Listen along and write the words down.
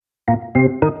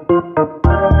Welcome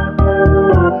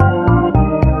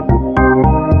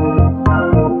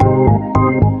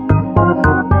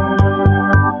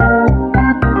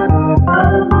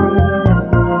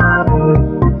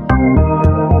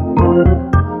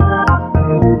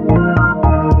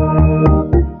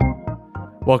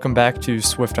back to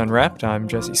Swift Unwrapped. I'm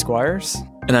Jesse Squires.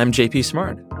 And I'm JP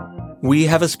Smart. We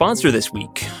have a sponsor this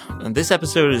week. And this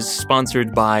episode is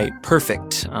sponsored by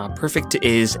Perfect. Perfect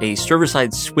is a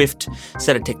server-side Swift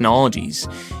set of technologies,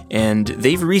 and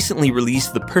they've recently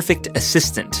released the Perfect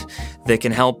Assistant that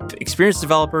can help experienced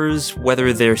developers,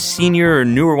 whether they're senior or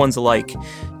newer ones alike,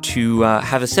 to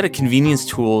have a set of convenience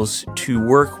tools to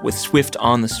work with Swift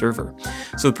on the server.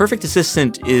 So the Perfect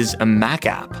Assistant is a Mac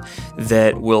app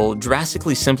that will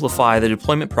drastically simplify the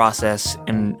deployment process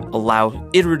and allow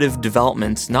iterative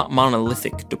development, not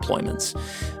monolithic deployments.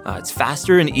 It's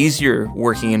faster and easier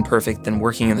working in Perfect than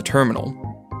working in the terminal.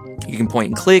 You can point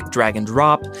and click, drag and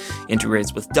drop,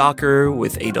 integrates with Docker,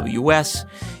 with AWS.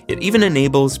 It even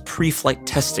enables pre-flight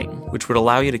testing, which would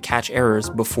allow you to catch errors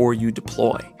before you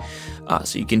deploy.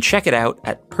 So you can check it out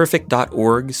at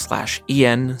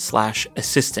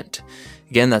perfect.org/en/assistant.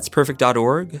 Again, that's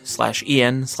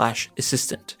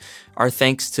perfect.org/en/assistant. Our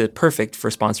thanks to Perfect for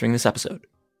sponsoring this episode.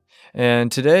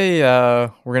 And today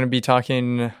we're going to be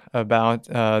talking about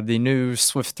the new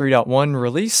Swift 3.1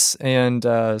 release and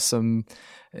some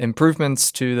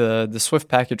improvements to the Swift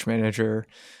package manager.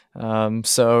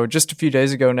 So just a few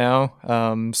days ago now,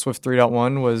 Swift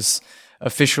 3.1 was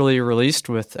officially released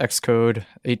with Xcode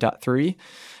 8.3.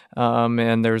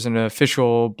 And there's an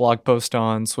official blog post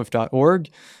on swift.org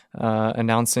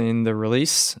announcing the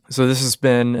release. So this has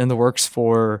been in the works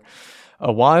for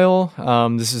a while.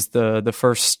 This is the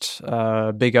first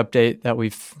big update that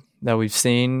we've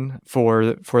seen for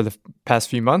the past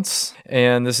few months,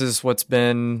 and this is what's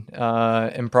been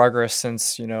in progress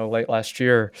since late last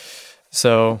year.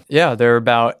 So yeah, there are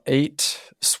about 8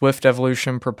 Swift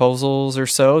evolution proposals or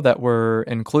so that were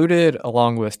included,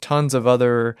 along with tons of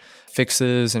other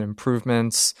fixes and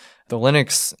improvements. The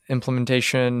Linux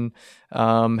implementation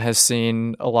has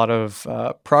seen a lot of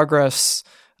progress,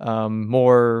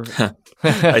 more.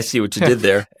 I see what you did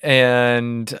there.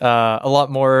 And a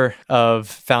lot more of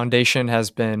Foundation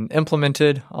has been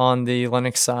implemented on the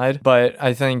Linux side. But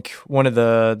I think one of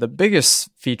the biggest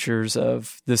features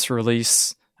of this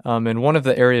release, and one of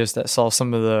the areas that saw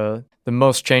some of the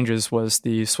most changes, was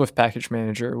the Swift Package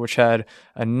Manager, which had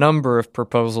a number of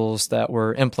proposals that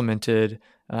were implemented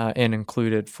and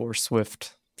included for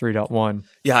Swift 3.1.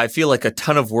 Yeah, I feel like a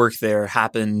ton of work there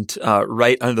happened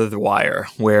right under the wire,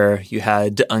 where you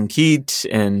had Ankit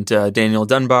and Daniel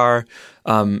Dunbar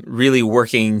really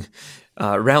working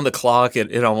around the clock.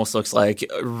 It almost looks like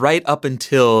right up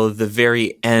until the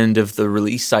very end of the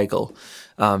release cycle.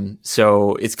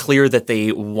 So it's clear that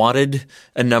they wanted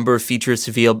a number of features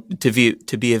to be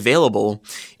available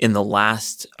in the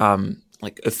last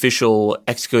official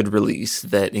Xcode release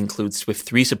that includes Swift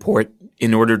 3 support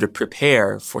in order to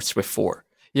prepare for Swift 4.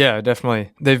 Yeah,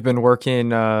 definitely. They've been working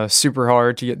super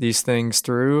hard to get these things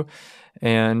through.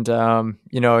 And,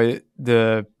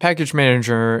 the package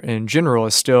manager in general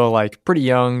is still pretty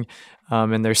young,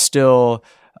 and there's still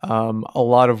a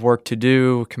lot of work to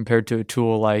do compared to a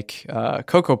tool like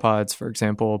CocoaPods, for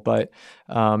example. But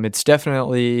it's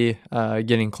definitely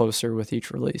getting closer with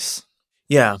each release.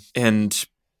 Yeah, and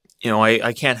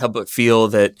I can't help but feel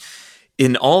that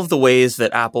in all of the ways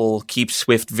that Apple keeps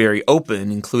Swift very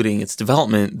open, including its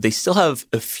development, they still have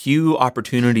a few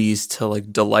opportunities to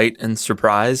delight and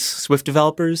surprise Swift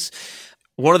developers.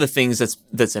 One of the things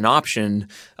that's an option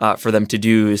for them to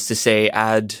do is to say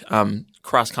add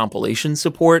cross-compilation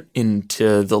support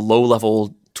into the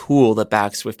low-level tool that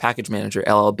backs Swift Package Manager,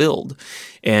 LL Build.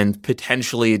 And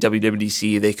potentially at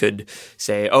WWDC, they could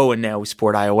say, oh, and now we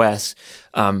support iOS.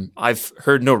 I've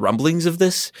heard no rumblings of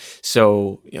this.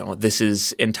 So, this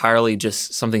is entirely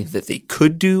just something that they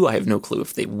could do. I have no clue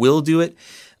if they will do it.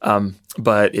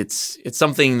 But it's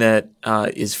something that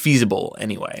is feasible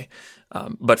anyway.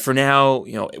 But for now,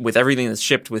 with everything that's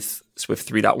shipped with Swift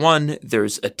 3.1,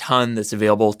 there's a ton that's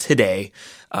available today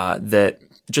that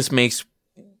just makes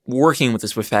working with the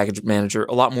Swift Package Manager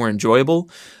a lot more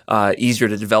enjoyable, easier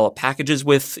to develop packages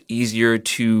with, easier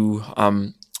to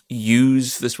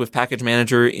use the Swift Package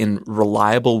Manager in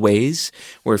reliable ways,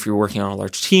 where if you're working on a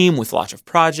large team with lots of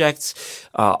projects,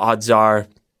 odds are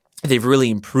they've really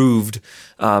improved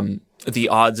the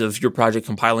odds of your project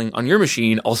compiling on your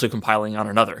machine also compiling on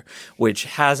another, which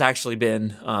has actually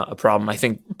been a problem. I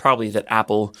think probably that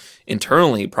Apple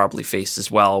internally probably faced as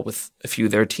well, with a few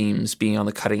of their teams being on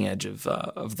the cutting edge of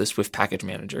the Swift package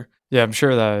manager. Yeah, I'm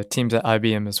sure the teams at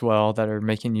IBM as well that are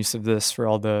making use of this for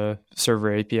all the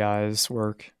server APIs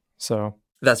work. So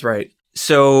that's right.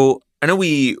 So I know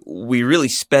we really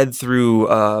sped through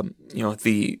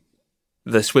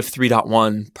the Swift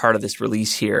 3.1 part of this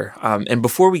release here. And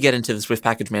before we get into the Swift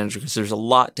Package Manager, because there's a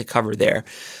lot to cover there,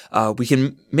 we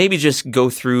can maybe just go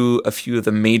through a few of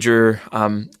the major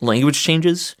language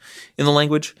changes in the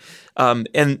language.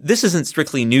 And this isn't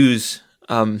strictly news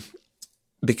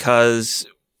because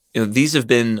these have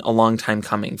been a long time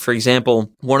coming. For example,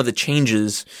 one of the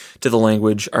changes to the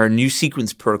language are new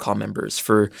sequence protocol members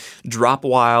for drop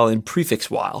while and prefix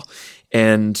while.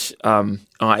 And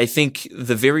I think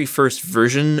the very first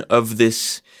version of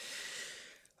this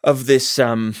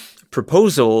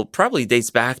proposal probably dates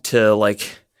back to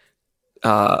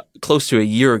close to a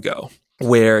year ago,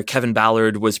 where Kevin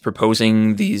Ballard was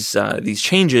proposing these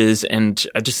changes, and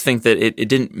I just think that it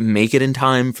didn't make it in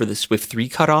time for the Swift 3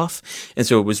 cutoff, and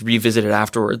so it was revisited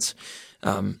afterwards.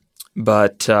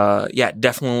 But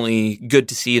definitely good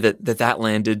to see that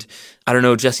landed. I don't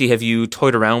know, Jesse, have you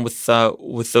toyed around with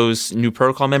those new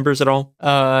protocol members at all?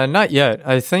 Not yet.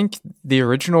 I think the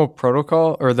original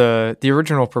protocol or the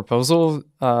original proposal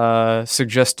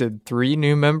suggested 3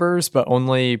 new members, but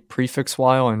only prefix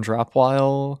while and drop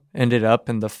while ended up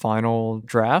in the final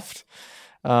draft.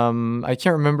 I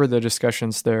can't remember the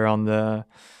discussions there on the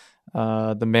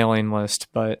mailing list,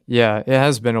 but yeah, it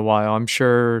has been a while. I'm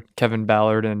sure Kevin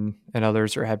Ballard and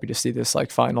others are happy to see this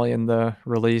finally in the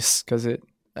release, because it,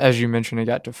 as you mentioned, it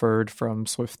got deferred from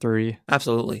Swift 3.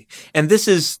 Absolutely. And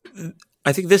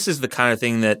I think this is the kind of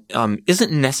thing that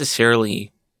isn't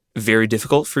necessarily very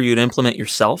difficult for you to implement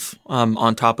yourself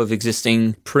on top of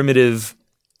existing primitive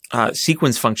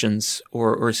sequence functions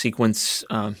or sequence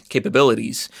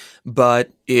capabilities,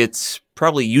 but it's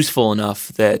probably useful enough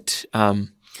that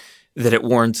it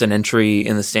warrants an entry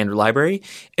in the standard library.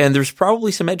 And there's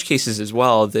probably some edge cases as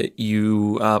well that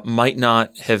you might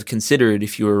not have considered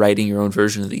if you were writing your own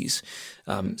version of these.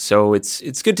 So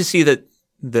it's good to see that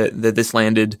this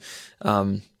landed,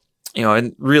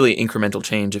 and really incremental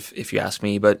change if you ask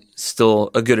me, but still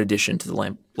a good addition to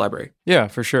the library. Yeah,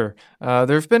 for sure.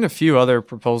 There have been a few other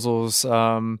proposals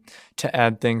to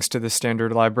add things to the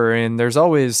standard library, and there's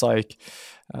always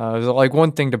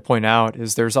one thing to point out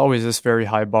is there's always this very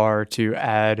high bar to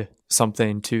add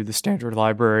something to the standard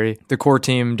library. The core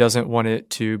team doesn't want it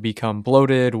to become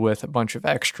bloated with a bunch of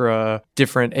extra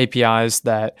different APIs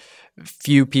that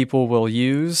few people will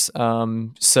use.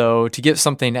 So to get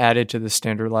something added to the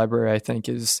standard library, I think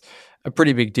is a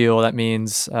pretty big deal. That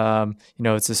means,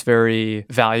 it's this very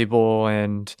valuable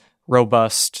and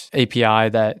robust API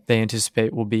that they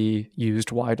anticipate will be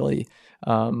used widely.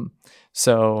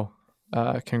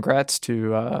 Congrats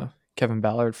to Kevin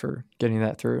Ballard for getting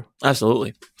that through.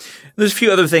 Absolutely. There's a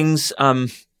few other things.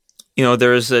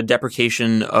 There's a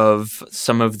deprecation of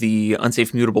some of the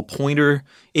unsafe mutable pointer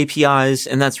APIs,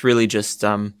 and that's really just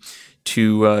to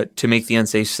make the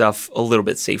unsafe stuff a little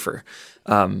bit safer.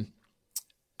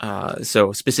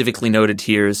 So specifically noted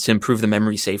here is to improve the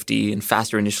memory safety and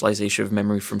faster initialization of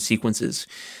memory from sequences.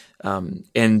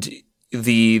 And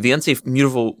the unsafe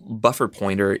mutable buffer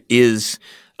pointer is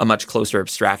a much closer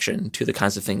abstraction to the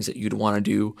kinds of things that you'd want to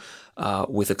do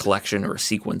with a collection or a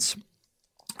sequence.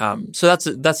 So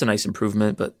that's a nice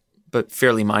improvement, but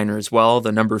fairly minor as well.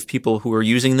 The number of people who are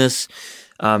using this,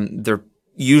 they're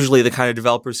usually the kind of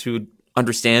developers who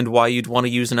understand why you'd want to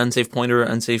use an unsafe pointer,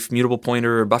 unsafe mutable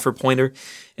pointer, or buffer pointer,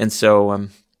 and so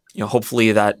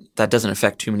hopefully that doesn't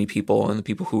affect too many people, and the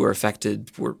people who are affected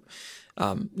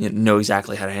know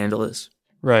exactly how to handle this.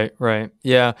 Right.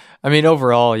 Yeah. I mean,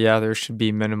 overall, there should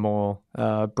be minimal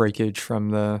breakage from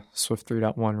the Swift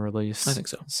 3.1 release. I think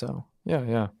so. So,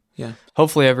 yeah. Yeah.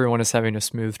 Hopefully everyone is having a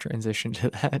smooth transition to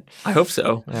that. I hope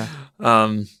so. Yeah.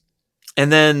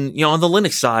 And then, on the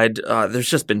Linux side, there's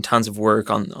just been tons of work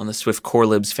on the Swift Core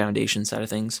Libs Foundation side of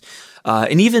things.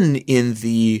 And even in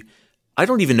the, I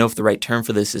don't even know if the right term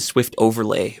for this is Swift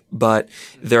overlay, but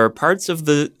there are parts of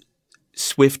the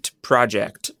Swift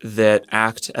project that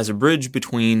act as a bridge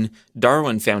between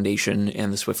Darwin Foundation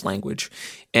and the Swift language.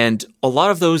 And a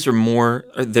lot of those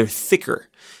they're thicker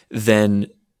than,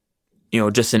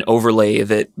 just an overlay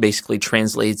that basically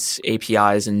translates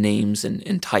APIs and names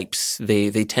and types. They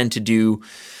tend to do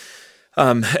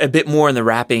a bit more in the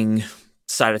wrapping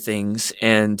side of things,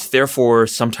 and therefore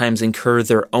sometimes incur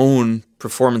their own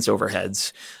performance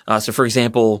overheads. So for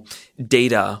example,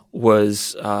 data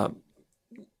was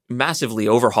massively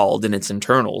overhauled in its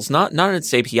internals, not in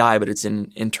its API, but its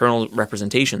internal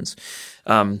representations.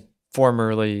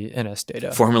 Formerly NS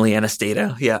Data. Formerly NS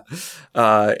Data, yeah.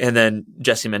 And then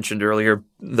Jesse mentioned earlier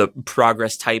the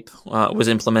progress type was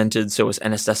implemented, so it was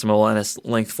NS Decimal, NS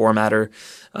Length Formatter,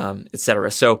 et cetera.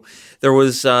 So there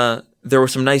were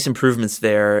some nice improvements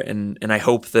there, and I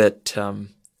hope that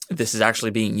this is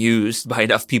actually being used by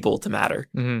enough people to matter.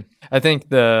 Mm-hmm. I think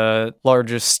the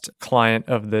largest client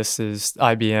of this is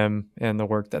IBM and the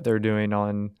work that they're doing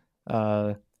on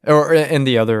or in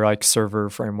the other like server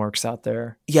frameworks out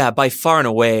there. Yeah, by far and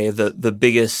away, the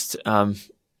biggest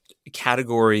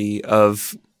category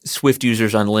of Swift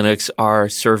users on Linux are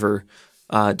server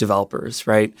developers,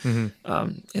 right?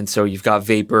 Mm-hmm. And so you've got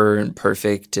Vapor and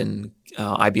Perfect and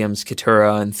IBM's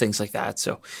Katura and things like that.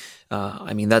 So,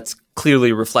 I mean, that's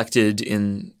clearly reflected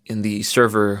in the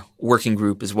server working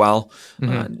group as well,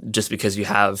 just because you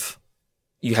have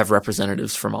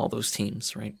representatives from all those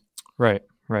teams, right? Right.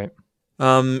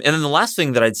 And then the last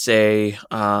thing that I'd say,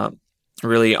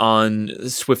 really on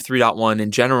Swift 3.1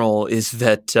 in general, is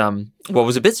that what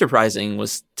was a bit surprising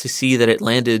was to see that it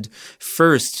landed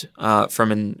first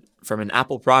from an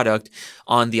Apple product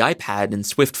on the iPad and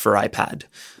Swift for iPad.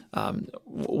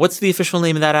 What's the official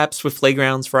name of that app? Swift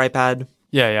Playgrounds for iPad?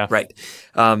 Yeah. Right.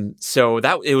 So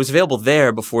that it was available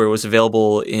there before it was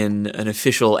available in an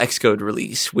official Xcode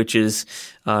release, which is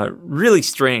really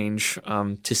strange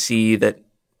to see that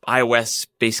iOS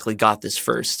basically got this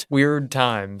first. Weird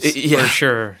times, for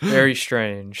sure. Very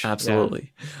strange.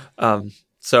 Absolutely. Yeah.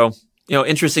 So,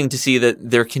 interesting to see that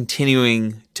they're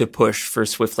continuing to push for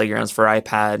Swift Playgrounds for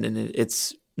iPad, and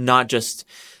it's not just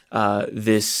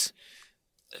this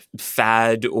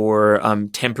fad or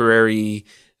temporary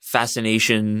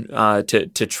fascination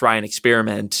to try and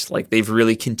experiment. Like, they've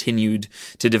really continued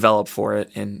to develop for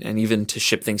it and even to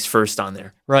ship things first on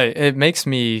there. Right. It makes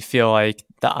me feel like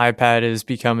the iPad is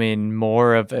becoming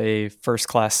more of a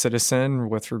first-class citizen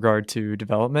with regard to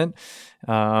development.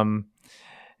 And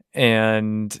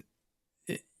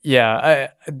yeah,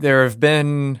 there have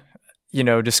been,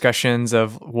 discussions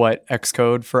of what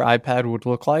Xcode for iPad would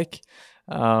look like.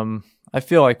 I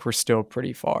feel like we're still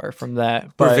pretty far from that.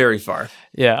 We're very far.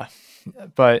 Yeah.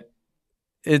 But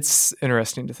it's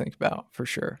interesting to think about for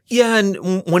sure. Yeah.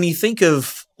 And when you think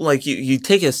of, like, you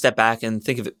take a step back and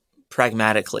think of it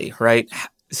pragmatically, right?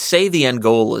 Say the end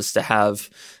goal is to have,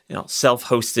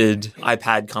 self-hosted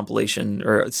iPad compilation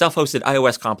or self-hosted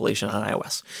iOS compilation on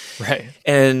iOS. Right.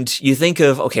 And you think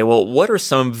of, okay, well, what are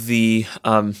some of the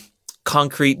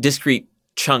concrete, discrete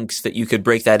chunks that you could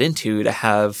break that into to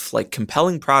have like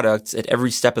compelling products at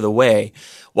every step of the way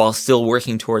while still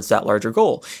working towards that larger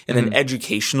goal? And an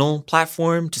educational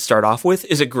platform to start off with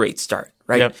is a great start,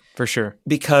 right? Yep, for sure.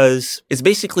 Because it's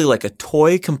basically like a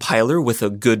toy compiler with a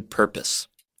good purpose.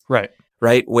 Right.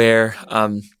 Right? Where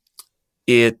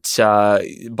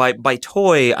by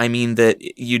toy, I mean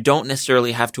that you don't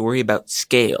necessarily have to worry about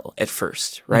scale at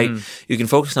first, right? You can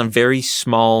focus on very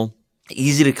small,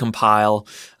 easy to compile,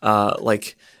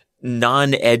 like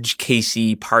non-edge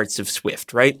casey parts of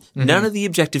Swift, right? None of the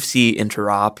Objective-C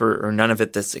interop or none of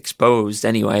it that's exposed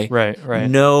anyway. Right.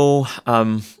 No,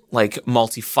 like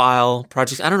multi-file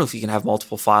projects. I don't know if you can have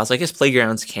multiple files. I guess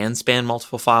Playgrounds can span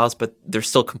multiple files, but they're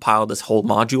still compiled as whole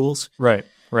modules. Right.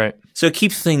 So it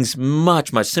keeps things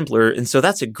much, much simpler. And so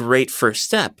that's a great first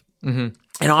step. And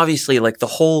obviously, like, the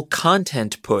whole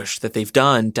content push that they've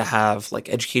done to have like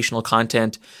educational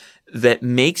content that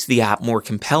makes the app more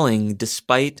compelling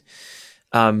despite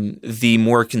the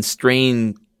more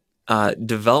constrained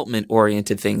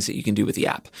development-oriented things that you can do with the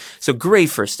app. So great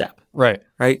first step. Right.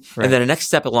 And then a next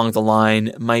step along the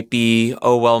line might be,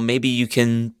 maybe you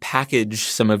can package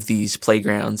some of these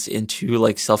playgrounds into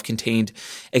like self-contained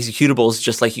executables,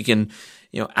 just like you can,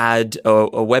 add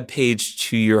a web page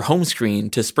to your home screen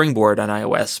to Springboard on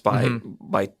iOS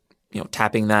by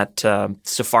tapping that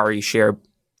Safari share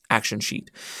action sheet.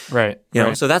 Right.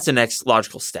 So that's the next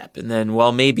logical step. And then,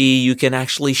 maybe you can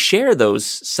actually share those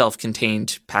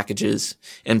self-contained packages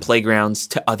and playgrounds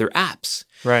to other apps.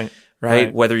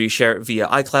 Right. Whether you share it via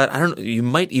iCloud, I don't know. You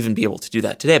might even be able to do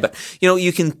that today, but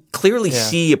you can clearly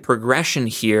see a progression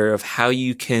here of how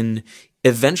you can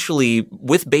eventually,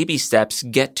 with baby steps,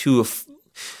 get to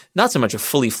not so much a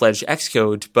fully fledged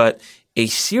Xcode, but a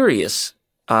serious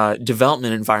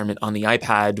development environment on the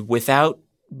iPad without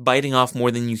biting off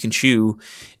more than you can chew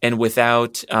and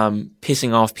without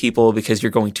pissing off people because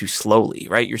you're going too slowly,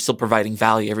 right? You're still providing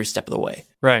value every step of the way.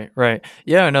 Right.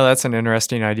 Yeah, no, that's an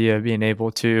interesting idea, being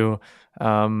able to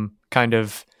kind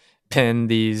of pin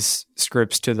these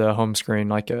scripts to the home screen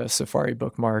like a Safari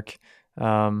bookmark.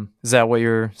 Is that what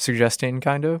you're suggesting,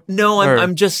 kind of? No,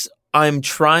 I'm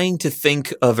trying to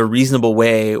think of a reasonable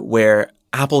way where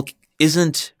Apple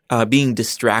isn't being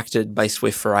distracted by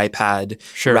Swift for iPad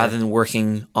rather than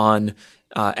working on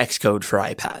Xcode for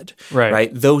iPad. Right.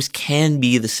 Those can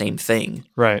be the same thing.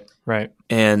 Right.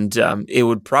 And it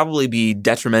would probably be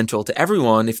detrimental to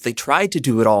everyone if they tried to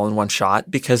do it all in one shot,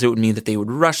 because it would mean that they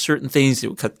would rush certain things. It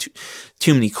would cut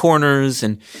too many corners,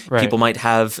 and people might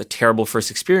have a terrible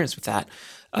first experience with that.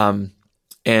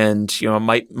 And, you know,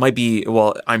 it might be,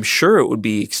 well, I'm sure it would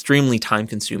be extremely time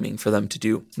consuming for them to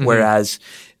do. Mm-hmm. Whereas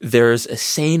there's a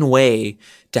sane way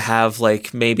to have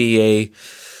like maybe a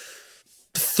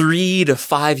 3 to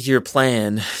 5 year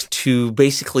plan to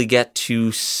basically get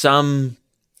to some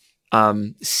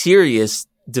serious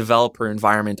developer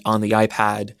environment on the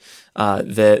iPad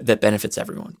that benefits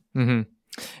everyone. Mm-hmm.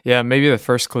 Yeah, maybe the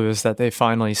first clue is that they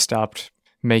finally stopped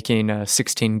making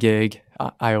 16 gig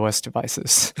iOS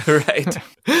devices. Right.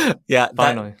 Yeah.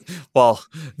 Finally.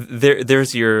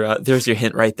 There's your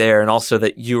hint right there, and also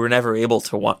that you were never able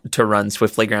to run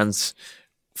Swift Playgrounds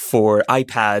for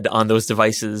iPad on those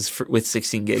devices with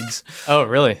 16 gigs. Oh,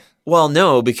 really? Well,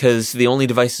 no, because the only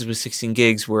devices with 16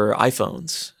 gigs were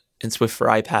iPhones, and Swift for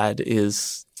iPad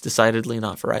is decidedly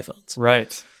not for iPhones.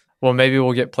 Right. Well, maybe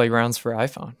we'll get Playgrounds for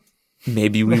iPhone.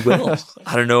 Maybe we will.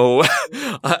 I don't know.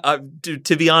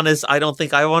 To be honest, I don't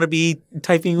think I want to be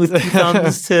typing with two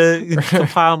thumbs to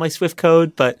compile my Swift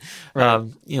code, but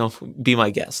be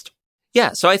my guest.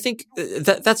 Yeah, so I think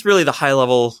that's really the high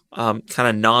level kind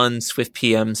of non-Swift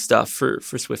PM stuff for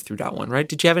Swift 3.1, right?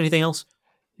 Did you have anything else?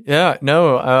 Yeah,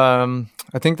 no.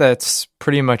 I think that's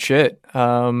pretty much it.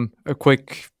 A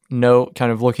quick note,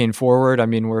 kind of looking forward. I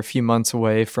mean, we're a few months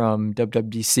away from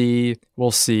WWDC.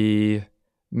 We'll see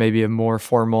maybe a more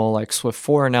formal like Swift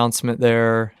 4 announcement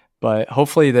there, but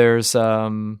hopefully there's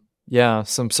some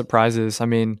surprises. I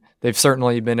mean, they've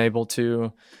certainly been able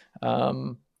to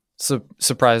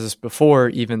surprise us before,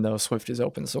 even though Swift is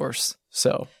open source.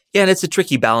 So yeah, and it's a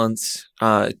tricky balance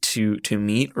to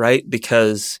meet, right?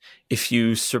 Because if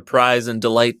you surprise and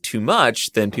delight too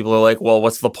much, then people are like, well,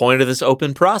 what's the point of this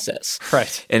open process?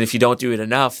 Right. And if you don't do it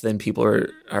enough, then people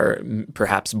are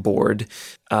perhaps bored.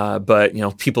 But, you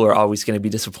know, people are always going to be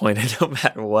disappointed no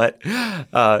matter what.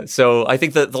 So I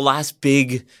think that the last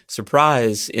big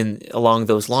surprise along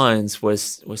those lines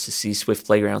was to see Swift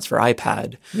Playgrounds for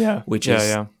iPad, which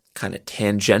is kind of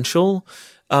tangential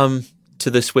to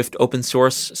the Swift open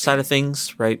source side of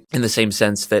things, right? In the same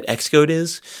sense that Xcode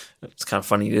is. It's kind of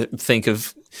funny to think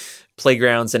of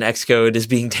Playgrounds and Xcode as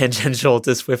being tangential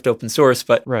to Swift open source,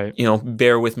 but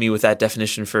bear with me with that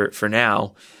definition for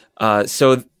now.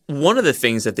 So one of the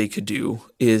things that they could do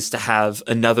is to have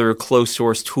another closed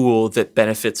source tool that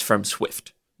benefits from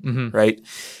Swift, right?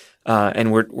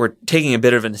 And we're taking a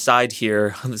bit of an aside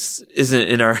here. This isn't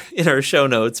in our show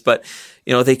notes, but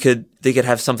they could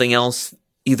have something else,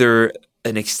 either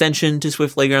an extension to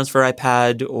Swift Playgrounds for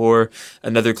iPad or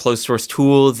another closed source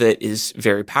tool that is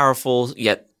very powerful,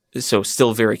 yet so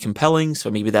still very compelling. So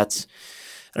maybe that's,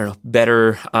 I don't know,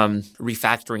 better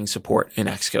refactoring support in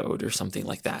Xcode or something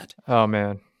like that. Oh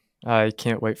man, I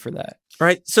can't wait for that. All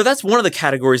right. So that's one of the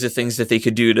categories of things that they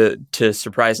could do to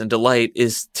surprise and delight,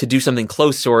 is to do something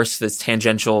closed source that's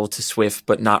tangential to Swift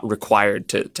but not required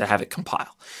to have it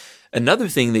compile. Another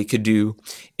thing they could do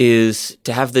is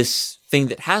to have this thing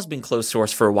that has been closed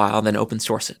source for a while and then open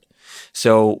source it.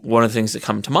 So one of the things that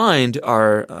come to mind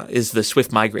is the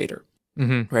Swift Migrator,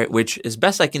 right? Which, as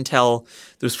best I can tell,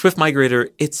 the Swift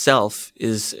Migrator itself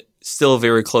is still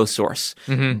very closed source,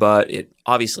 but it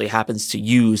obviously happens to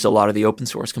use a lot of the open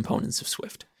source components of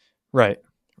Swift. Right.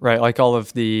 Like all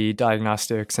of the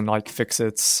diagnostics and like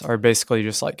fixits are basically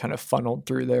just like kind of funneled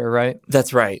through there, right?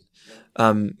 That's right.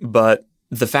 But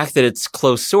the fact that it's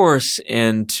closed source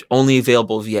and only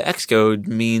available via Xcode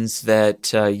means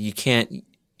that you can't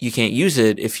use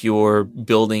it if you're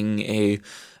building a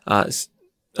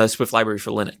Swift library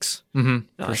for Linux,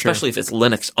 especially if it's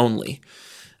Linux only,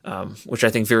 which I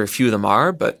think very few of them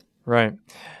are. But right,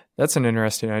 that's an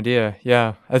interesting idea.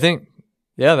 Yeah, I think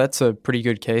that's a pretty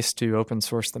good case to open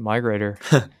source the migrator.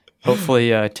 Hopefully,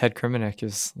 Ted Kremenek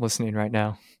is listening right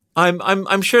now.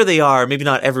 I'm sure they are. Maybe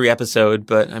not every episode,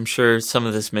 but I'm sure some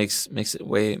of this makes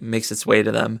its way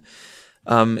to them.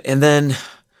 And then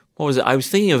what was it? I was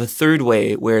thinking of a third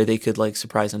way where they could like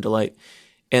surprise and delight,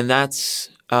 and that's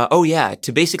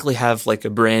to basically have like a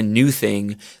brand new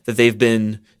thing that they've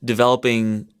been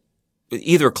developing,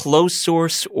 either closed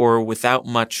source or without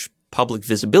much public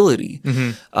visibility.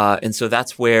 And so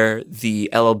that's where the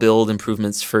LL Build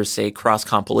improvements for, say,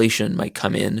 cross-compilation might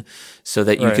come in, so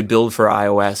that you could build for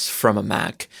iOS from a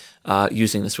Mac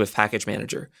using the Swift package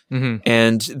manager. Mm-hmm.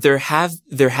 And there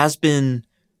has been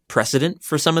precedent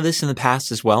for some of this in the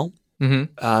past as well.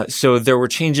 Mm-hmm. So there were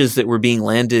changes that were being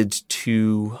landed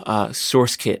to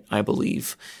SourceKit, I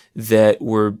believe, that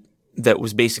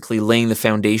was basically laying the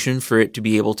foundation for it to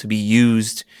be able to be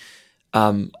used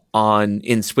in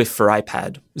Swift for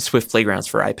iPad, Swift Playgrounds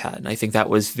for iPad. And I think that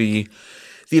was the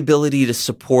ability to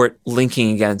support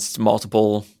linking against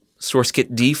multiple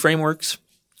SourceKit D frameworks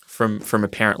from a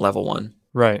parent level one.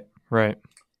 Right.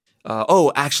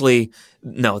 Actually,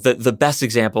 no. The best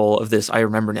example of this I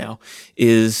remember now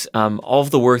is all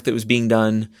of the work that was being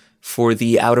done for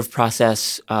the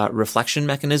out-of-process reflection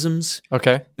mechanisms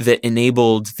that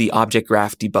enabled the object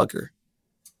graph debugger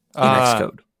in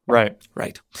Xcode. Right.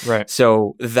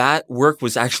 So that work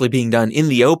was actually being done in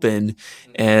the open,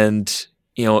 and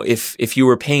if you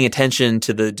were paying attention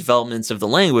to the developments of the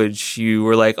language, you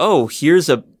were like, oh, here's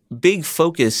a big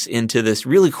focus into this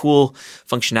really cool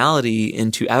functionality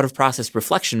into out-of-process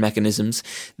reflection mechanisms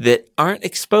that aren't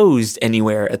exposed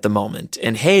anywhere at the moment.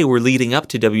 And hey, we're leading up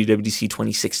to WWDC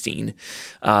 2016.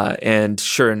 And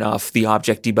sure enough, the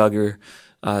object debugger,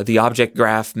 the object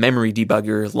graph memory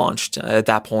debugger launched at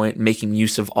that point, making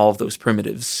use of all of those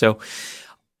primitives. So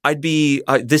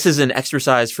this is an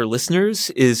exercise for listeners,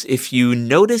 is if you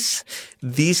notice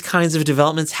these kinds of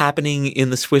developments happening in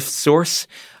the Swift source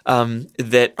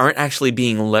that aren't actually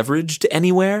being leveraged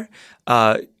anywhere,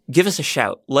 give us a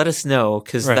shout. Let us know,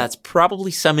 because that's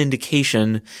probably some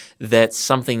indication that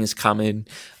something is coming,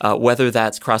 whether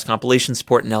that's cross-compilation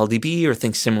support in LDB or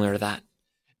things similar to that.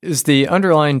 Is the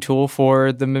underlying tool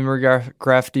for the memory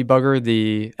graph debugger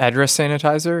the address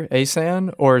sanitizer,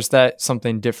 ASAN, or is that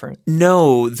something different?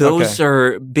 No, those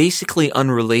are basically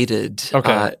unrelated,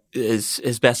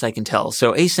 as best I can tell.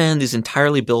 So ASAN is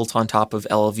entirely built on top of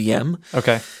LLVM,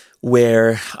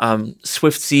 where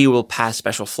SwiftC will pass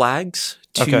special flags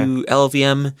to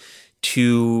LLVM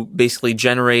to basically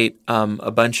generate a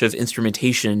bunch of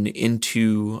instrumentation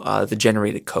into the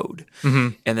generated code.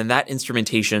 Mm-hmm. And then that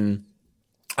instrumentation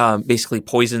basically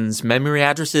poisons memory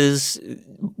addresses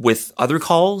with other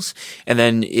calls. And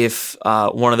then if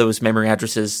one of those memory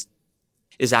addresses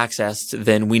is accessed,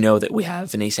 then we know that we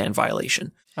have an ASAN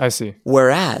violation. I see.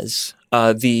 Whereas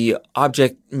the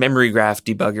object memory graph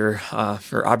debugger,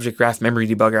 or object graph memory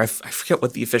debugger, I forget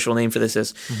what the official name for this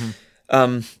is,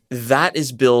 that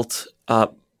is built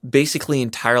basically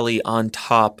entirely on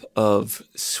top of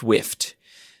Swift.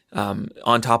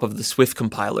 On top of the Swift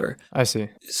compiler. I see.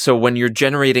 So when you're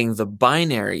generating the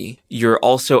binary, you're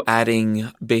also adding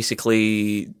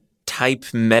basically type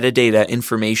metadata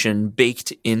information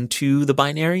baked into the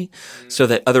binary so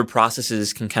that other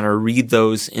processes can kind of read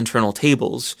those internal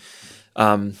tables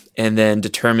and then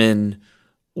determine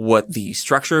what the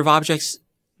structure of objects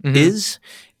is.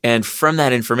 And from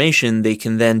that information, they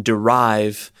can then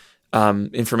derive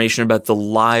information about the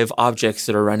live objects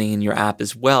that are running in your app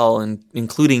as well, and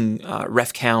including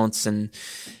ref counts and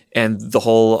the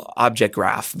whole object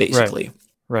graph, basically.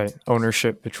 Right.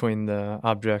 Ownership between the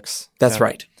objects. That's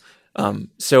right.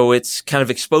 So it's kind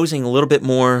of exposing a little bit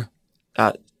more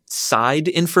side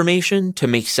information to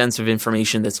make sense of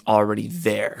information that's already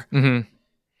there. Mm-hmm.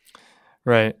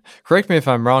 Right. Correct me if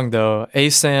I'm wrong, though.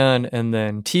 ASAN and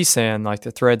then TSAN, like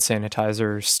the thread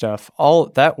sanitizer stuff, all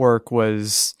that work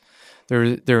was...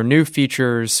 There are new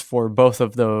features for both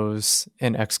of those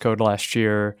in Xcode last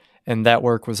year, and that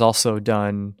work was also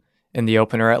done in the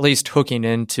open, or at least hooking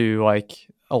into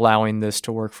allowing this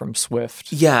to work from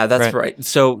Swift. Yeah, that's right.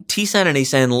 So TSAN and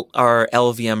ASAN are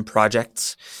LLVM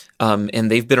projects, and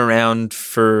they've been around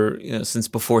for since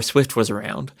before Swift was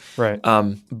around. Right.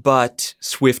 But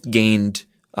Swift gained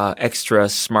extra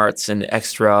smarts and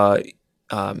extra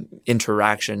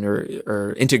interaction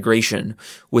or integration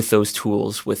with those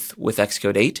tools with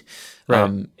Xcode 8.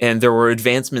 Right. And there were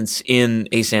advancements in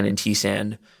ASAN and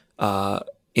TSAN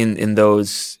in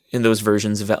those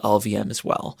versions of LLVM as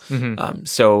well. Mm-hmm.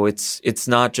 So it's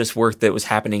not just work that was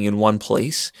happening in one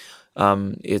place.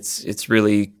 It's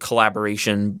really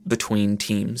collaboration between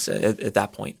teams at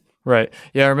that point. Right.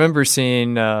 Yeah, I remember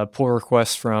seeing pull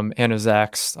requests from Anna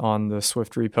Zaks on the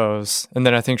Swift repos, and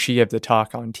then I think she gave the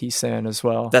talk on TSAN as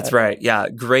well. That's right. Yeah,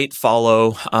 great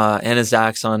follow. Anna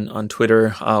Zaks on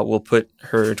Twitter. We'll put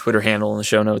her Twitter handle in the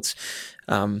show notes.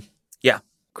 Yeah.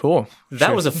 Cool.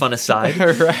 That was a fun aside.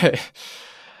 Right.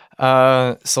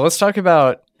 So let's talk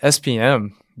about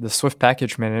SPM, the Swift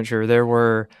Package Manager. There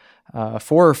were 4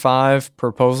 or 5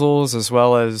 proposals, as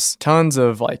well as tons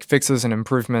of fixes and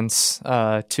improvements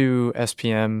to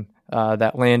SPM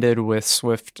that landed with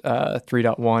Swift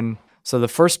 3.1. So the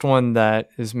first one that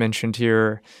is mentioned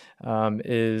here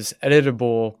is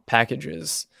editable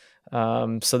packages.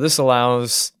 So this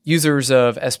allows users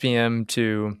of SPM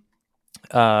to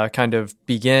kind of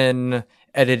begin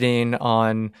editing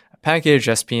on a package.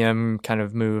 SPM kind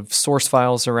of moves source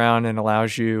files around and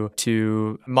allows you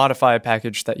to modify a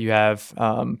package that you have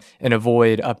and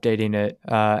avoid updating it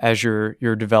as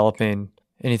you're developing.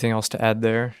 Anything else to add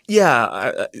there?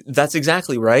 Yeah, that's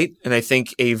exactly right. And I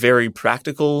think a very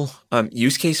practical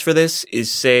use case for this is,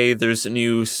 say there's a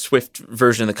new Swift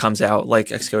version that comes out, like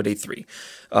Xcode 8.3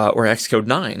 or Xcode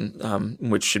 9,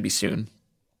 which should be soon.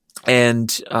 And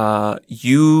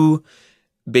you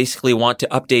basically want to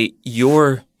update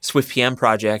your Swift PM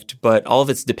project, but all of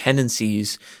its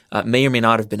dependencies may or may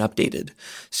not have been updated.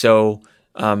 So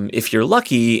if you're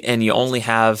lucky and you only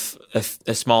have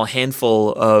a small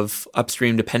handful of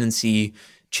upstream dependency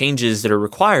changes that are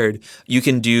required, you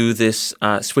can do this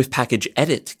Swift package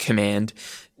edit command,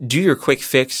 do your quick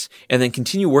fix, and then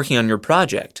continue working on your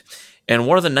project. And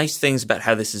one of the nice things about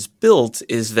how this is built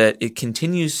is that it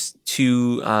continues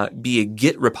to be a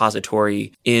Git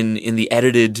repository in the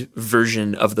edited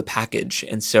version of the package.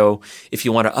 And so if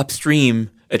you want to upstream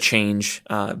a change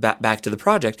back to the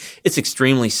project, it's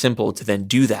extremely simple to then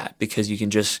do that, because you can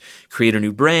just create a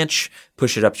new branch,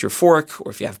 push it up to your fork,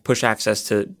 or if you have push access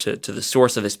to the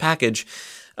source of this package,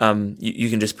 you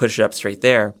can just push it up straight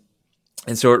there.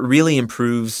 And so it really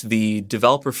improves the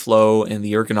developer flow and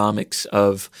the ergonomics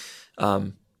of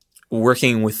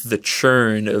working with the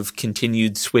churn of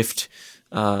continued Swift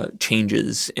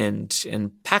changes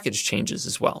and package changes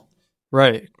as well.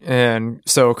 Right. And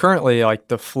so currently, like,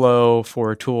 the flow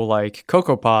for a tool like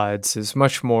CocoaPods is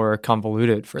much more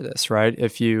convoluted for this, right?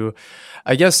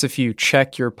 I guess if you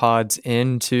check your pods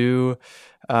into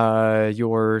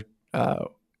your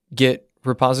Git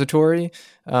repository,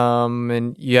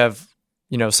 and you have,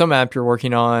 some app you're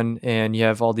working on and you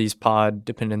have all these pod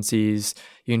dependencies,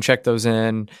 you can check those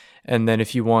in. And then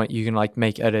if you want, you can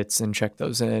make edits and check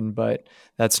those in, but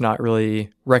that's not really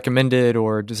recommended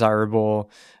or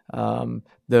desirable.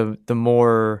 The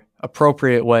more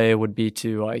appropriate way would be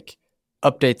to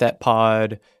update that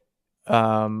pod,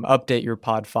 update your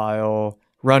pod file,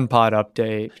 run pod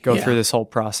update, go through this whole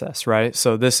process, right?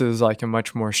 So this is a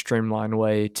much more streamlined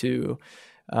way to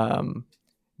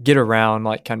get around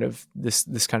kind of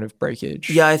this kind of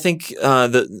breakage. Yeah, I think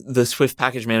the Swift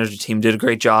package manager team did a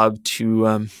great job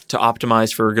to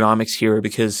optimize for ergonomics here,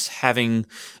 because having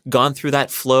gone through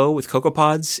that flow with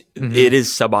CocoaPods, it is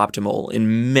suboptimal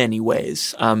in many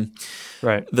ways.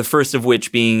 Right. The first of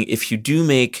which being, if you do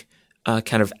make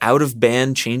kind of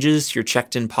out-of-band changes to your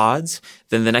checked-in pods,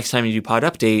 then the next time you do pod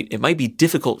update, it might be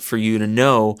difficult for you to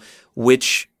know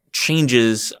which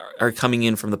changes are coming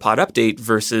in from the pod update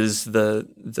versus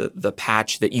the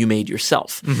patch that you made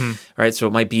yourself, right? So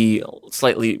it might be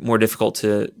slightly more difficult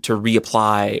to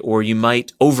reapply, or you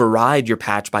might override your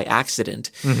patch by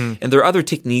accident. And there are other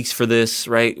techniques for this,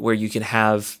 right, where you can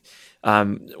have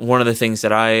one of the things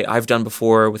that I've done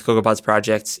before with CocoaPods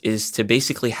projects is to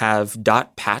basically have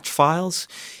 .patch files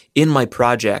in my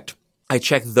project. I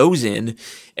check those in,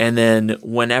 and then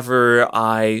whenever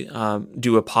I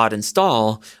do a pod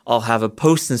install, I'll have a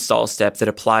post-install step that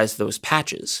applies those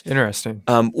patches. Interesting.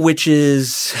 Which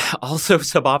is also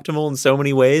suboptimal in so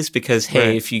many ways, because, hey,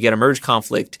 Right. if you get a merge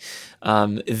conflict,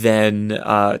 then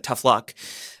tough luck.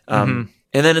 And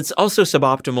then it's also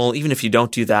suboptimal, even if you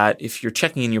don't do that, if you're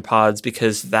checking in your pods,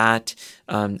 because that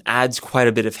adds quite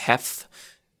a bit of heft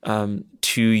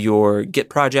to your Git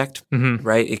project,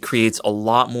 right? It creates a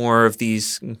lot more of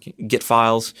these Git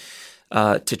files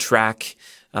to track,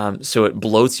 so it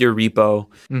bloats your repo,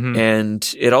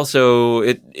 and it also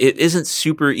it isn't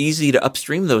super easy to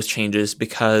upstream those changes,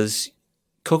 because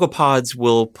CocoaPods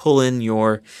will pull in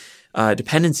your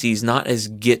dependencies not as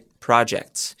Git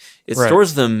projects. It Right.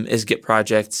 stores them as Git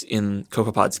projects in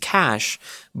CocoaPods cache,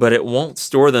 but it won't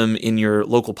store them in your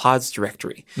local pods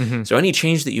directory. So any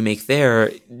change that you make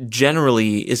there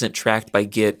generally isn't tracked by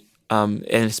Git, and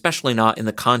especially not in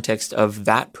the context of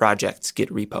that project's Git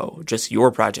repo, just your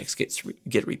project's Git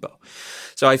repo.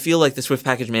 So I feel like the Swift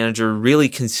Package Manager really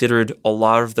considered a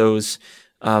lot of those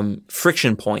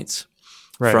friction points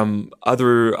Right. from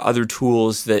other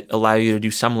tools that allow you to do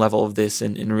some level of this,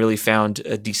 and really found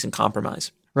a decent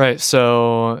compromise. Right.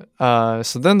 So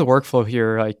then the workflow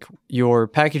here, your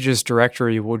packages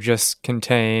directory will just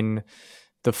contain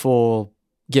the full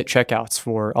Git checkouts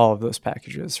for all of those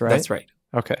packages, right? That's right.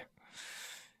 Okay.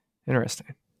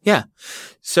 Interesting. Yeah.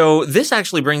 So this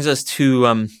actually brings us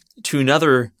to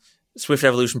another Swift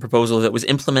Evolution proposal that was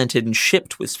implemented and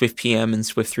shipped with Swift PM and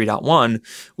Swift 3.1,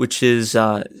 which is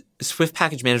Swift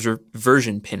Package Manager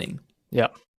version pinning. Yeah.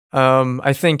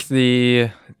 I think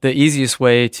the easiest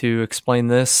way to explain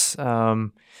this,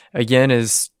 again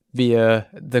is via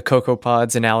the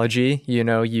CocoaPods analogy.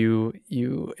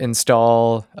 You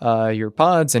install your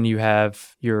pods and you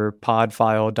have your pod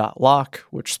file.lock,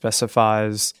 which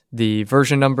specifies the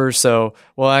version number. So,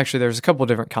 well, actually, there's a couple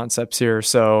different concepts here.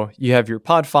 So you have your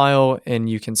pod file and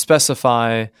you can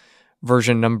specify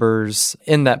version numbers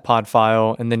in that pod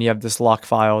file. And then you have this lock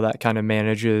file that kind of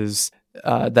manages,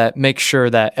 that makes sure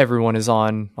that everyone is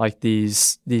on like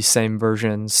these same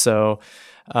versions. So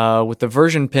with the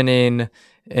version pinning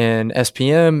in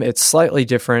SPM, it's slightly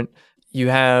different. You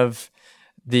have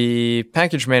the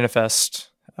package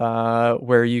manifest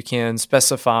where you can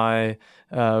specify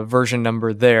version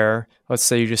number there. Let's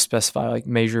say you just specify like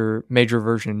major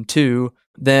version 2.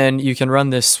 Then you can run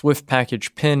this Swift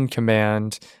package pin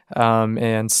command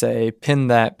and say pin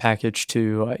that package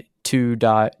to like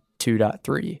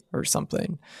 2.2.3 or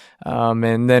something.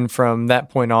 And then from that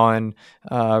point on,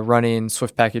 running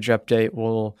Swift package update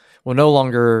will no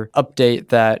longer update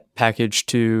that package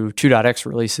to 2.x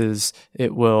releases.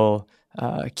 It will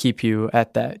keep you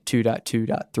at that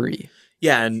 2.2.3.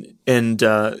 Yeah, and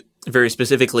very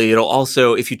specifically, it'll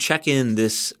also, if you check in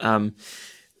this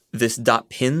this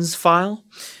 .pins file,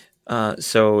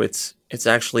 so it's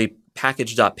actually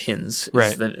package.pins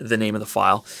is the name of the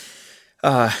file.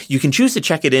 You can choose to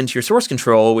check it into your source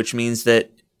control, which means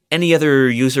that any other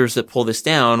users that pull this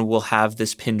down will have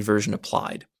this pinned version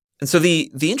applied. And so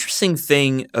the interesting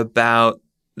thing about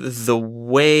the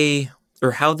way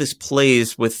or how this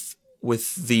plays with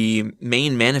the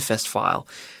main manifest file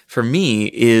for me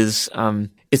is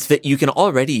it's that you can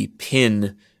already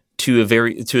pin to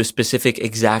a specific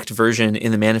exact version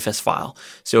in the manifest file.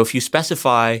 So if you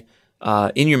specify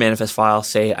in your manifest file,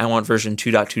 say I want version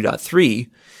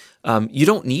 2.2.3, you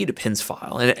don't need a pins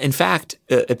file. And in fact,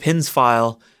 a pins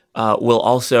file will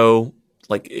also,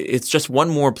 like, it's just one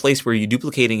more place where you're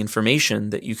duplicating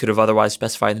information that you could have otherwise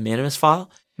specified in the manifest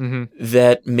file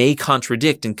that may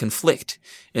contradict and conflict.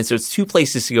 And so it's two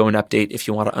places to go and update if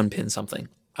you want to unpin something.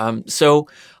 So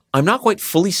I'm not quite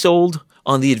fully sold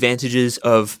on the advantages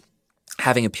of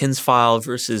having a pins file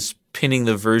versus pinning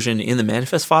the version in the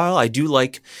manifest file. I do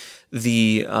like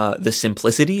the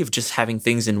simplicity of just having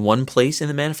things in one place in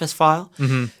the manifest file.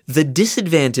 The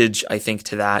disadvantage, I think,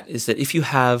 to that is that if you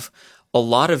have a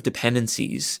lot of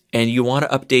dependencies and you want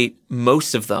to update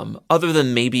most of them, other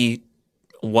than maybe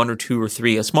 1 or 2 or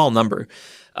 3, a small number,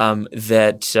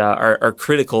 that are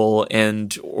critical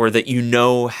or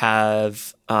that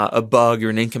have a bug or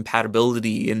an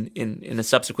incompatibility in a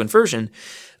subsequent version,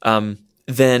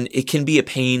 then it can be a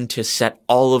pain to set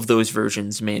all of those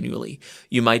versions manually.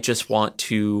 You might just want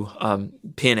to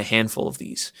pin a handful of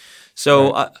these.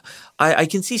 So I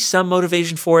can see some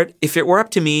motivation for it. If it were up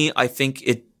to me, I think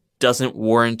it doesn't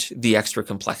warrant the extra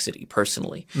complexity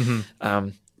personally.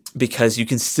 Because you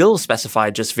can still specify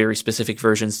just very specific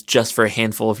versions just for a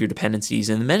handful of your dependencies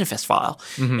in the manifest file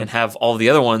and have all the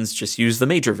other ones just use the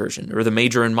major version or the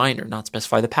major and minor, not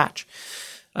specify the patch.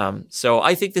 So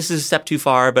I think this is a step too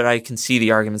far, but I can see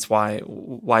the arguments why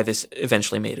this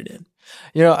eventually made it in.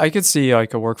 I could see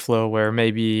like a workflow where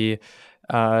maybe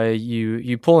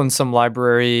you pull in some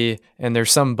library and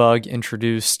there's some bug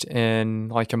introduced in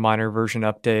like a minor version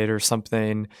update or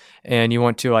something, and you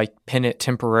want to like pin it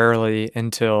temporarily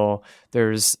until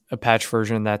there's a patch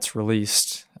version that's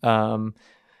released.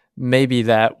 Maybe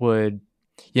that would,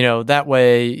 that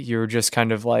way you're just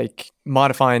kind of like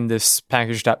modifying this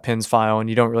package.pins file and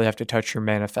you don't really have to touch your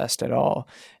manifest at all.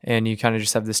 And you kind of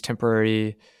just have this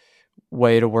temporary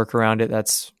way to work around it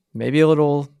that's maybe a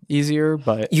little easier,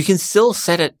 but you can still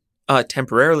set it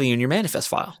temporarily in your manifest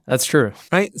file. That's true,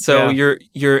 right? So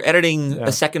you're editing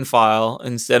a second file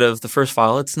instead of the first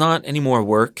file. It's not any more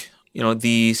work.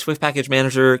 The Swift Package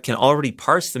Manager can already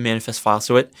parse the manifest file,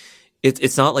 so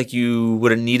it's not like you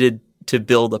would have needed to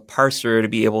build a parser to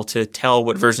be able to tell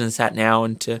what version it's at now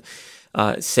and to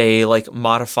say like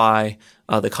modify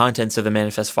the contents of the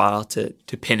manifest file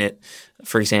to pin it,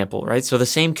 for example, right? So the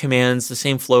same commands, the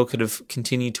same flow could have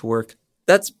continued to work.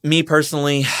 That's me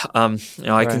personally.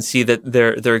 I can see that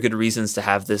there are good reasons to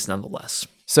have this nonetheless.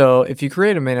 So if you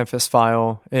create a manifest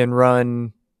file and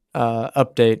run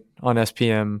update on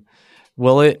SPM,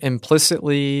 will it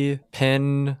implicitly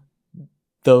pin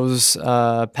those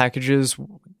packages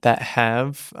that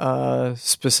have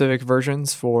specific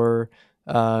versions for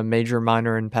major,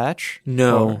 minor, and patch?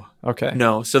 No. Okay.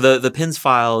 No. So the pins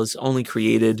file is only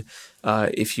created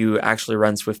if you actually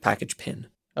run Swift package pin.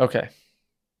 Okay.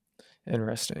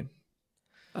 Interesting.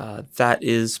 That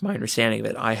is my understanding of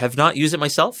it. I have not used it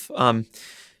myself,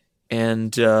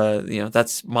 and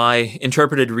that's my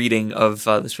interpreted reading of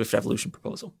the Swift Evolution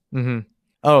proposal.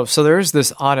 Oh, so there is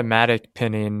this automatic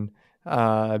pinning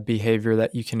behavior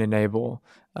that you can enable.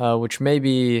 Which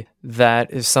maybe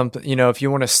that is something, if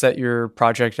you want to set your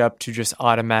project up to just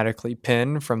automatically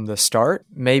pin from the start,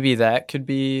 maybe that could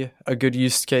be a good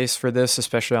use case for this,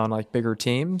 especially on like bigger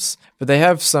teams. But they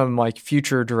have some like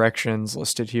future directions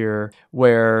listed here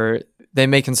where they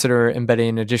may consider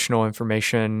embedding additional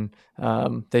information.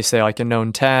 They say like a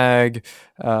known tag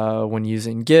when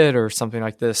using Git or something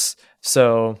like this.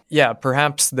 So yeah,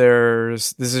 perhaps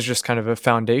this is just kind of a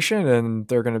foundation, and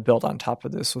they're going to build on top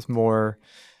of this with more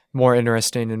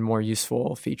interesting and more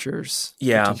useful features.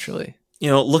 Yeah. Potentially.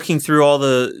 Looking through all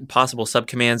the possible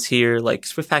subcommands here, like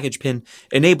Swift package pin,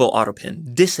 enable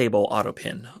autopin, disable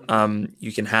autopin.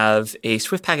 You can have a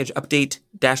Swift package update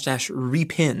 --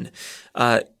 repin.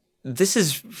 This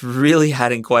is really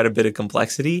adding quite a bit of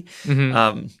complexity.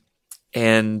 Mm-hmm.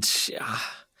 And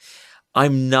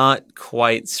I'm not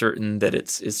quite certain that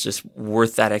it's just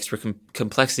worth that extra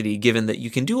complexity, given that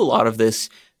you can do a lot of this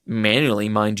manually,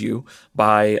 mind you,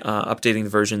 by updating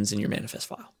the versions in your manifest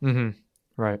file. Mm-hmm.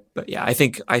 Right. But yeah, I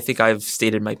think I've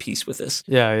stated my piece with this.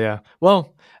 Yeah.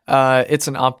 Well, it's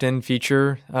an opt-in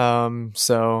feature.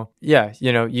 So yeah,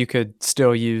 you could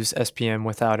still use SPM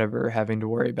without ever having to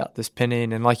worry about this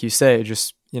pinning. And like you say,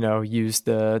 just, use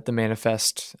the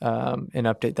manifest and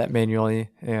update that manually.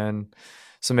 And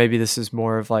so maybe this is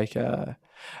more of like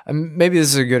maybe this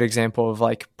is a good example of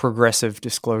like progressive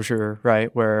disclosure,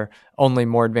 right? Where only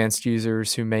more advanced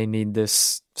users who may need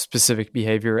this specific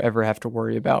behavior ever have to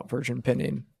worry about version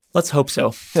pinning. Let's hope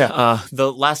so. Yeah.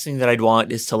 The last thing that I'd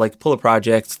want is to like pull a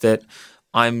project that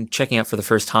I'm checking out for the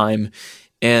first time,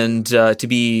 and to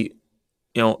be,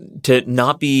 to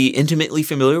not be intimately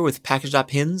familiar with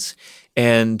package.pins,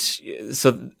 and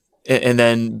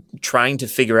then trying to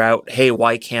figure out, hey,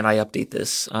 why can't I update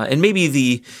this? And maybe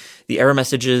the error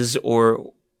messages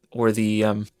or the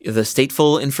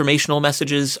stateful informational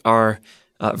messages are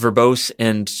verbose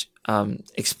and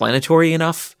explanatory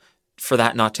enough for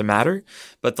that not to matter.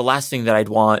 But the last thing that I'd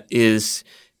want is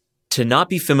to not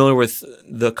be familiar with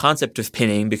the concept of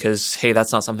pinning, because, hey,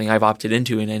 that's not something I've opted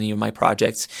into in any of my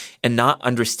projects, and not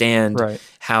understand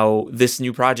how this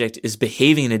new project is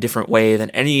behaving in a different way than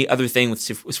any other thing with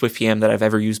SwiftPM that I've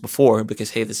ever used before,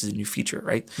 because, hey, this is a new feature,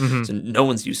 right? Mm-hmm. So no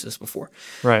one's used this before.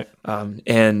 Right.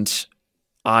 And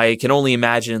I can only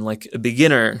imagine like a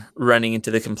beginner running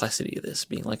into the complexity of this,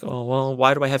 being like, oh, well,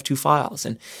 why do I have two files?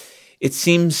 And it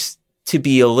seems to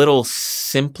be a little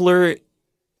simpler,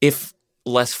 if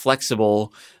less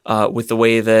flexible, with the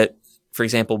way that, for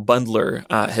example, Bundler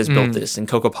has built this, and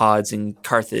CocoaPods and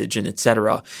Carthage and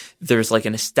etc. There's like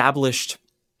an established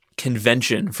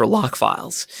convention for lock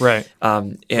files. Right.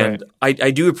 And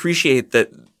I do appreciate that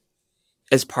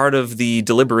as part of the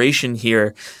deliberation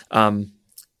here,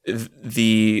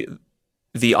 the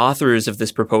authors of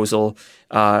this proposal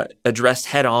addressed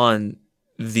head on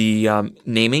the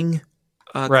naming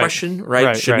question,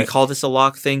 right? Should we call this a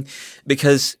lock thing?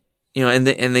 Because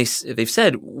they've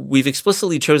said we've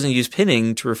explicitly chosen to use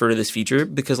pinning to refer to this feature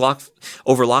because lock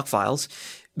files,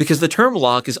 because the term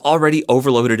lock is already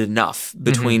overloaded enough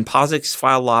between POSIX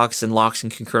file locks and locks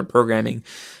and concurrent programming,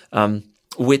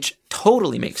 which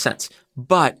totally makes sense.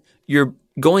 But you're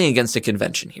going against a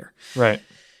convention here, right?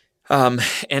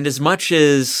 And as much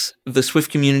as the Swift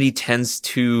community tends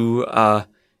to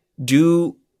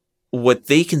do what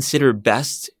they consider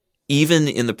best, even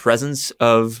in the presence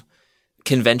of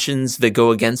conventions that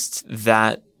go against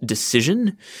that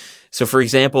decision. So, for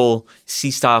example,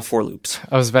 C-style for loops.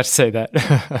 I was about to say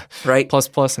that. Right?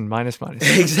 Plus and minus.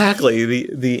 Exactly.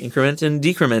 The increment and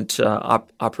decrement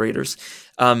operators.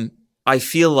 I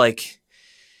feel like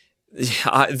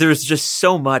there's just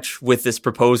so much with this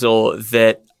proposal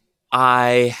that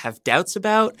I have doubts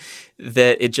about,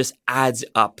 that it just adds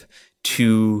up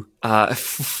to,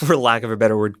 for lack of a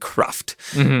better word, cruft,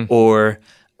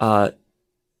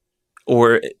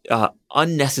 or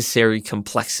unnecessary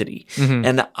complexity.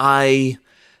 And I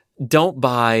don't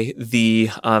buy the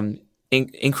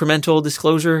incremental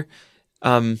disclosure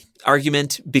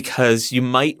argument, because you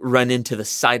might run into the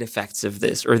side effects of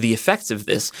this, or the effects of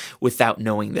this, without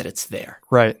knowing that it's there.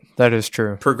 Right. That is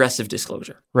true. Progressive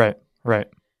disclosure. Right.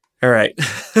 All right.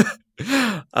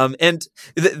 And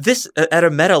this, at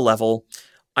a meta level,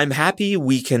 I'm happy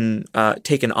we can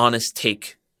take an honest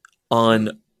take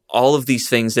on all of these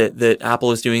things that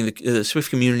Apple is doing, the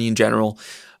Swift community in general.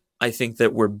 I think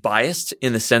that we're biased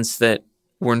in the sense that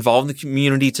we're involved in the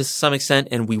community to some extent,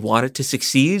 and we want it to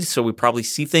succeed. So we probably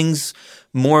see things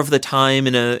more of the time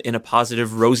in a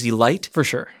positive, rosy light. For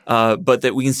sure. But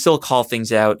that we can still call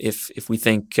things out if we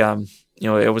think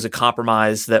it was a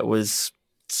compromise that was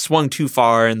swung too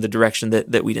far in the direction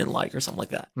that we didn't like, or something like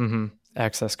that.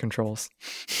 access controls.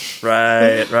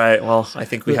 Right. Well, I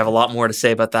think we have a lot more to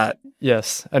say about that.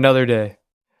 Yes, another day.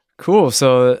 Cool.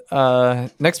 So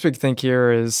next big thing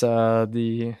here is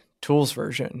the tools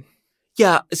version.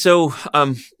 Yeah. So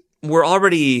we're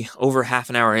already over half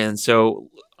an hour in, so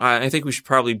I think we should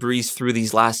probably breeze through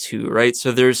these last two, right?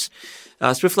 So there's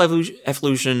Swift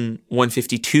Evolution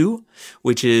 152,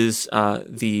 which is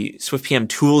the SwiftPM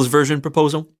tools version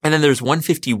proposal. And then there's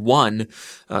 151,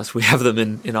 so we have them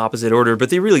in opposite order, but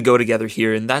they really go together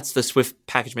here, and that's the Swift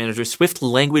Package Manager Swift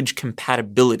Language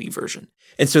Compatibility version.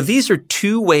 And so these are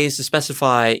two ways to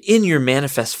specify in your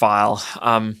manifest file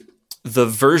the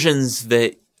versions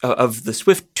that of the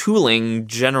Swift tooling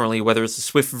generally, whether it's the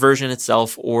Swift version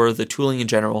itself or the tooling in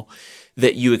general,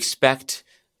 that you expect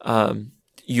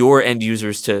your end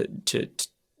users to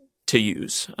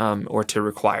use or to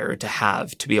require to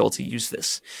have to be able to use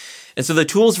this. And so the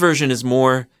tools version is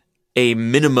more a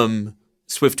minimum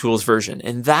Swift tools version,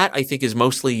 and that I think is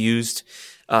mostly used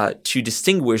to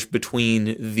distinguish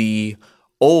between the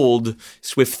old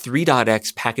Swift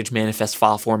 3.x package manifest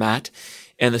file format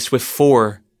and the Swift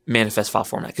 4 manifest file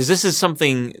format. Because this is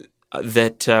something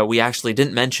that we actually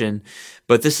didn't mention,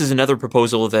 but this is another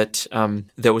proposal that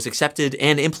that was accepted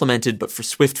and implemented. But for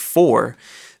Swift 4,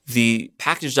 the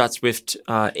package.swift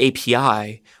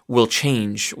API will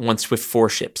change once Swift 4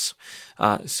 ships.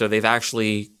 So they've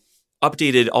actually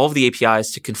updated all of the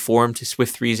APIs to conform to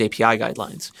Swift 3's API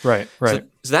guidelines. Right.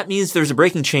 So that means there's a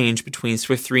breaking change between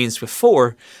Swift 3 and Swift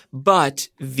 4, but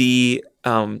the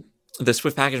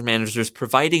Swift Package Manager is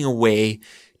providing a way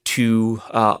to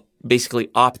basically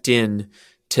opt in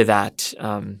to that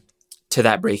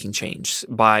breaking change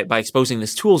by exposing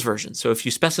this tools version. So if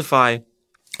you specify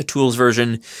a tools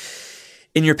version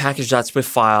in your package.swift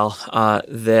file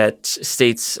that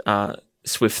states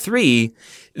Swift 3,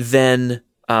 then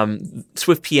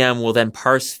Swift PM will then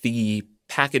parse the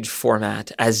package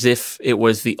format as if it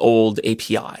was the old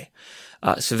API.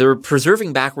 So they're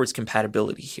preserving backwards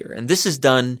compatibility here. And this is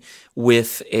done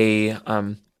with a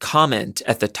comment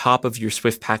at the top of your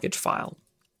Swift package file.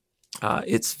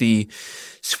 It's the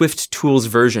Swift tools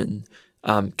version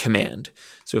command.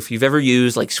 So if you've ever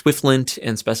used like SwiftLint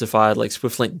and specified like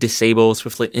SwiftLint disable,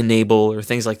 SwiftLint enable, or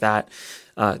things like that,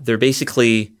 they're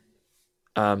basically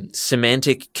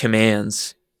semantic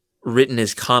commands written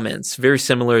as comments, very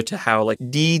similar to how like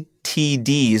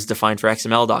DTD is defined for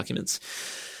XML documents.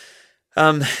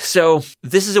 So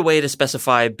this is a way to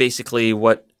specify basically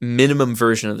what minimum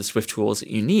version of the Swift tools that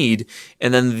you need.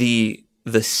 And then the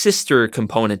sister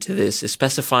component to this is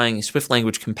specifying a Swift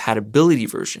language compatibility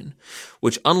version,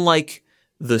 which unlike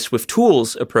the Swift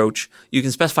tools approach, you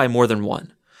can specify more than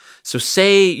one. So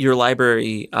say your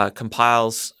library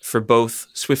compiles for both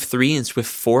Swift 3 and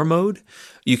Swift 4 mode,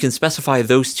 you can specify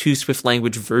those two Swift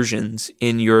language versions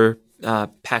in your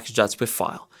package.swift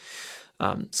file.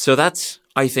 So that's,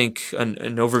 I think, an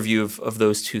overview of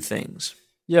those two things.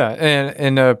 Yeah, and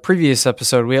in a previous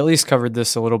episode, we at least covered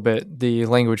this a little bit, the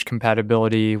language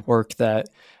compatibility work that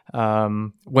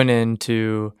went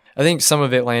into, I think some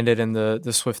of it landed in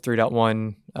the Swift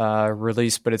 3.1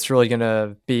 release, but it's really going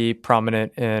to be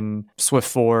prominent in Swift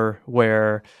 4,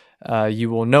 where you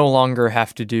will no longer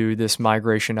have to do this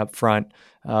migration up front,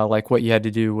 like what you had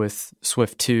to do with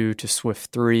Swift 2 to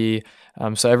Swift 3.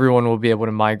 So everyone will be able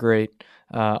to migrate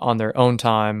on their own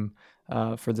time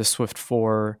for the Swift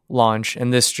 4 launch,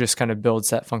 and this just kind of builds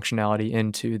that functionality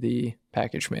into the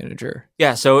package manager.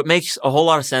 Yeah, so it makes a whole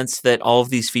lot of sense that all of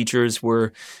these features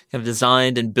were kind of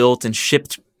designed and built and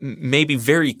shipped maybe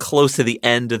very close to the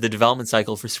end of the development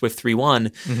cycle for Swift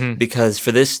 3.1, because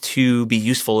for this to be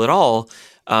useful at all,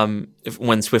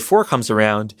 when Swift 4 comes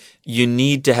around, you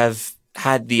need to have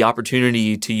had the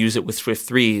opportunity to use it with Swift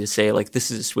 3 to say, like,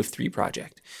 this is a Swift 3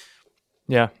 project.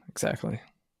 Yeah, exactly.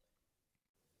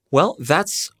 Well,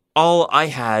 that's all I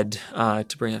had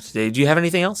to bring up today. Do you have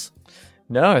anything else?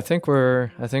 No, I think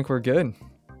we're good.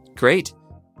 Great.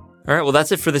 All right, well,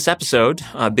 that's it for this episode.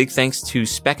 Big thanks to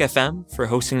Spec FM for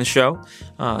hosting the show.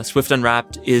 Swift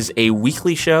Unwrapped is a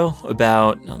weekly show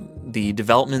about the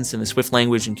developments in the Swift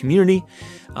language and community.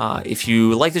 If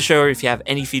you like the show or if you have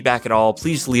any feedback at all,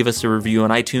 please leave us a review on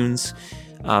iTunes.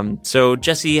 So,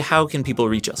 Jesse, how can people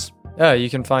reach us? You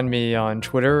can find me on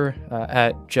Twitter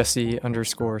at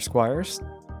Jesse_Squires.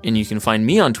 And you can find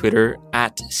me on Twitter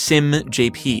at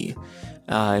SimJP.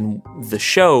 And the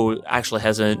show actually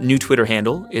has a new Twitter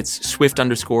handle. It's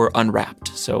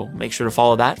Swift_Unwrapped. So make sure to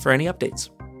follow that for any updates.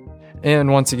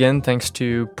 And once again, thanks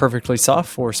to Perfectly Soft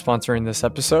for sponsoring this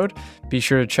episode. Be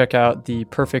sure to check out the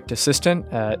Perfect Assistant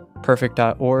at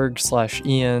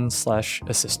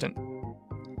perfect.org/en/assistant.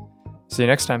 See you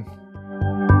next time.